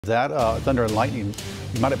That thunder and lightning,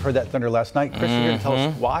 you might have heard that thunder last night. Chris, you're going to tell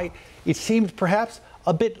us why it seemed perhaps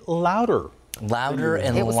a bit louder. Louder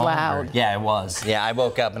and it was longer. loud. Yeah, it was. Yeah, I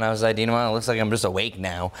woke up and I was like, you know what, it looks like I'm just awake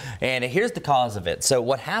now. And here's the cause of it. So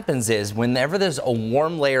what happens is whenever there's a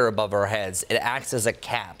warm layer above our heads, it acts as a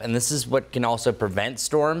cap. And this is what can also prevent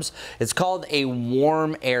storms. It's called a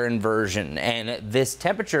warm air inversion. And this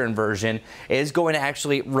temperature inversion is going to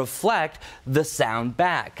actually reflect the sound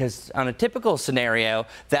back. Because on a typical scenario,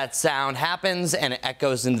 that sound happens and it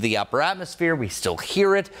echoes into the upper atmosphere. We still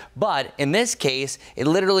hear it. But in this case, it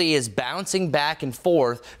literally is bouncing back and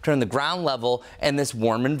forth between the ground level and this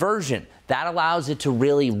warm inversion. That allows it to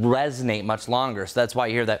really resonate much longer. So that's why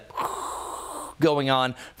you hear that going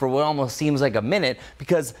on for what almost seems like a minute,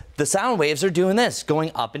 because the sound waves are doing this,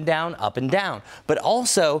 going up and down, up and down. But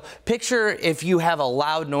also, picture if you have a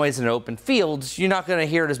loud noise in an open field, you're not going to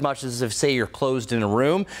hear it as much as if, say, you're closed in a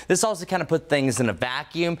room. This also kind of puts things in a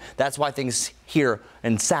vacuum. That's why things hear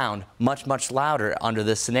and sound much, much louder under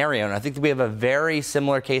this scenario. And I think that we have a very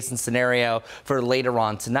similar case and scenario for later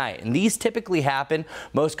on tonight. And these typically happen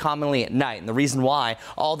most commonly at night. And the reason why,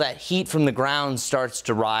 all that heat from the ground starts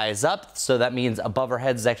to rise up. So that means above our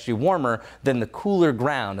heads is actually warmer than the cooler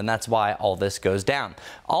ground. And that's why all this goes down.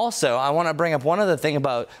 Also, I want to bring up one other thing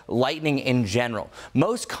about lightning in general.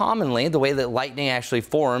 Most commonly, the way that lightning actually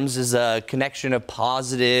forms is a connection of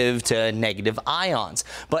positive to negative ions.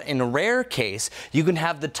 But in a rare case, you can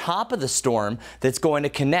have the top of the storm that's going to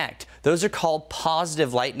connect. Those are called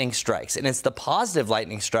positive lightning strikes. And it's the positive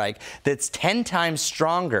lightning strike that's 10 times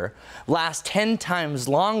stronger, lasts 10 times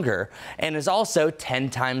longer, and is also 10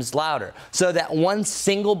 times louder. So that one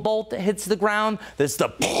single bolt that hits the ground, that's the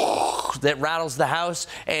that rattles the house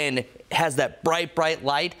and has that bright, bright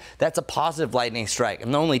light, that's a positive lightning strike.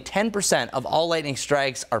 And only 10% of all lightning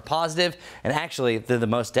strikes are positive, and actually they're the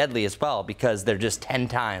most deadly as well because they're just 10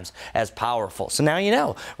 times as powerful. So now you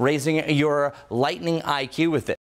know, raising your lightning IQ with it.